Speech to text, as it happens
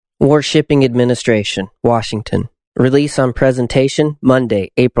Warshipping Administration, Washington. Release on presentation,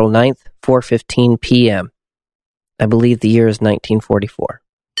 Monday, April 9th, 4:15 p.m. I believe the year is 1944.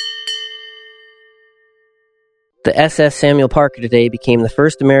 The SS Samuel Parker today became the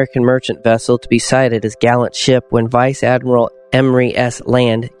first American merchant vessel to be cited as gallant ship when Vice Admiral Emory S.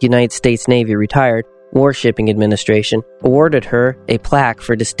 Land, United States Navy, retired. Warshipping Administration awarded her a plaque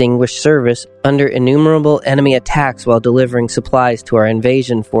for distinguished service under innumerable enemy attacks while delivering supplies to our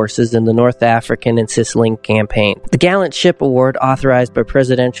invasion forces in the North African and Sicilian campaign. The Gallant Ship Award, authorized by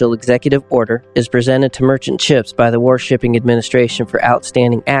Presidential Executive Order, is presented to merchant ships by the Warshipping Administration for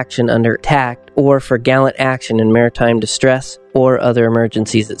outstanding action under attack or for gallant action in maritime distress or other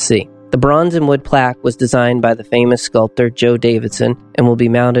emergencies at sea. The bronze and wood plaque was designed by the famous sculptor Joe Davidson and will be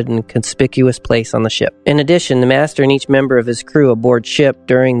mounted in a conspicuous place on the ship. In addition, the master and each member of his crew aboard ship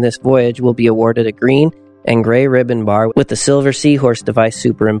during this voyage will be awarded a green and gray ribbon bar with the silver seahorse device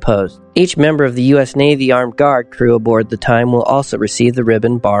superimposed. Each member of the U.S. Navy Armed Guard crew aboard the time will also receive the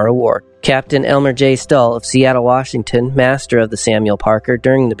ribbon bar award. Captain Elmer J. Stull of Seattle, Washington, master of the Samuel Parker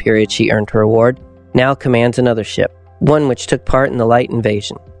during the period she earned her award, now commands another ship, one which took part in the light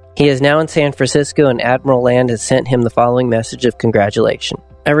invasion. He is now in San Francisco, and Admiral Land has sent him the following message of congratulation.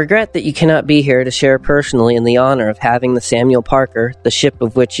 I regret that you cannot be here to share personally in the honor of having the Samuel Parker, the ship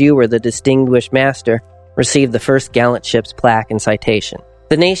of which you were the distinguished master, receive the first gallant ship's plaque and citation.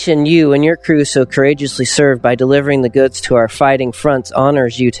 The nation you and your crew so courageously served by delivering the goods to our fighting fronts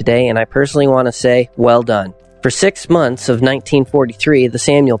honors you today, and I personally want to say, well done. For 6 months of 1943, the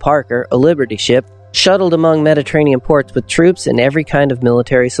Samuel Parker, a Liberty ship, shuttled among Mediterranean ports with troops and every kind of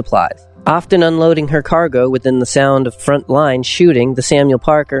military supplies. Often unloading her cargo within the sound of front-line shooting, the Samuel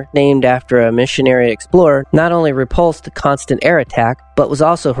Parker, named after a missionary explorer, not only repulsed the constant air attack, but was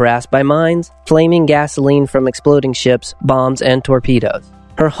also harassed by mines, flaming gasoline from exploding ships, bombs, and torpedoes.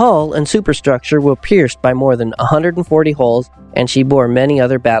 Her hull and superstructure were pierced by more than 140 holes, and she bore many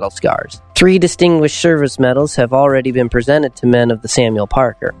other battle scars. 3 distinguished service medals have already been presented to men of the Samuel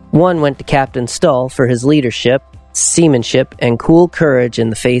Parker. One went to Captain Stull for his leadership, seamanship, and cool courage in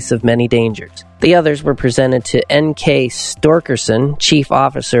the face of many dangers. The others were presented to N.K. Storkerson, Chief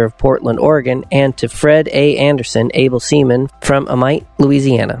Officer of Portland, Oregon, and to Fred A. Anderson, able seaman from Amite,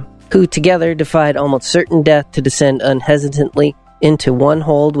 Louisiana, who together defied almost certain death to descend unhesitantly into one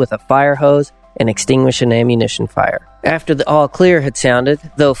hold with a fire hose and extinguish an ammunition fire. After the all clear had sounded,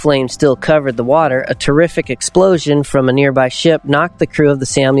 though flames still covered the water, a terrific explosion from a nearby ship knocked the crew of the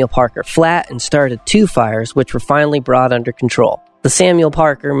Samuel Parker flat and started 2 fires, which were finally brought under control. The Samuel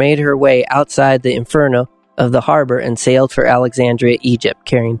Parker made her way outside the inferno of the harbor and sailed for Alexandria, Egypt,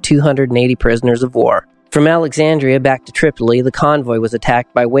 carrying 280 prisoners of war. From Alexandria back to Tripoli, the convoy was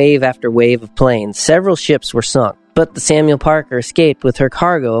attacked by wave after wave of planes. Several ships were sunk, but the Samuel Parker escaped with her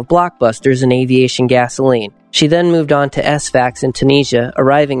cargo of blockbusters and aviation gasoline. She then moved on to Sfax in Tunisia,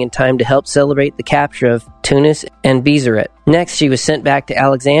 arriving in time to help celebrate the capture of Tunis and Bizaret. Next, she was sent back to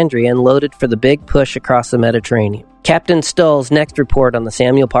Alexandria and loaded for the big push across the Mediterranean. Captain Stull's next report on the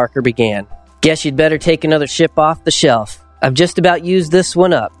Samuel Parker began. "Guess you'd better take another ship off the shelf. I've just about used this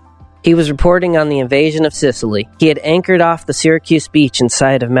one up." He was reporting on the invasion of Sicily. He had anchored off the Syracuse beach in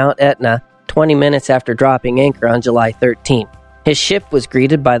sight of Mount Etna 20 minutes after dropping anchor on July 13th. His ship was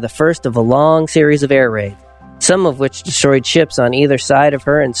greeted by the first of a long series of air raids, some of which destroyed ships on either side of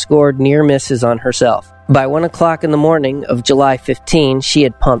her and scored near misses on herself. By 1 o'clock in the morning of July 15, she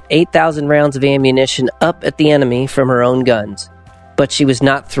had pumped 8,000 rounds of ammunition up at the enemy from her own guns. But she was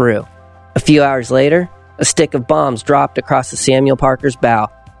not through. A few hours later, a stick of bombs dropped across the Samuel Parker's bow,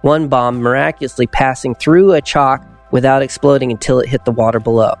 one bomb miraculously passing through a chalk without exploding until it hit the water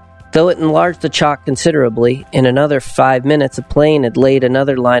below. Though it enlarged the chalk considerably, in another 5 minutes a plane had laid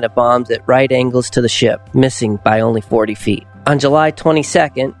another line of bombs at right angles to the ship, missing by only 40 feet. On July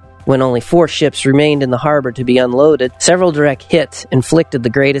 22nd, when only 4 ships remained in the harbor to be unloaded, several direct hits inflicted the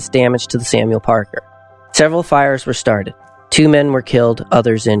greatest damage to the Samuel Parker. Several fires were started. 2 men were killed,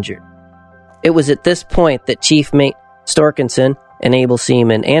 others injured. It was at this point that Chief Mate Storkinson and able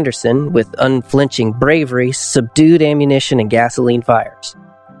seaman Anderson, with unflinching bravery, subdued ammunition and gasoline fires.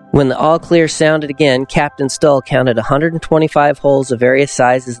 When the all-clear sounded again, Captain Stull counted 125 holes of various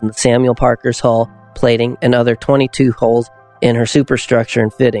sizes in the Samuel Parker's hull, plating, and other 22 holes in her superstructure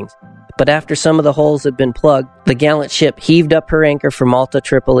and fittings. But after some of the holes had been plugged, the gallant ship heaved up her anchor for Malta,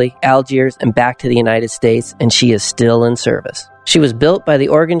 Tripoli, Algiers, and back to the United States, and she is still in service. She was built by the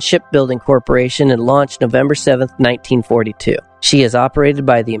Oregon Shipbuilding Corporation and launched November 7, 1942. She is operated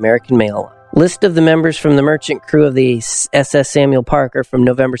by the American Mail Line. List of the members from the merchant crew of the SS Samuel Parker from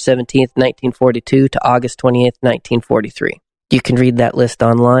November 17, 1942 to August 28, 1943. You can read that list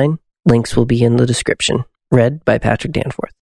online. Links will be in the description. Read by Patrick Danforth.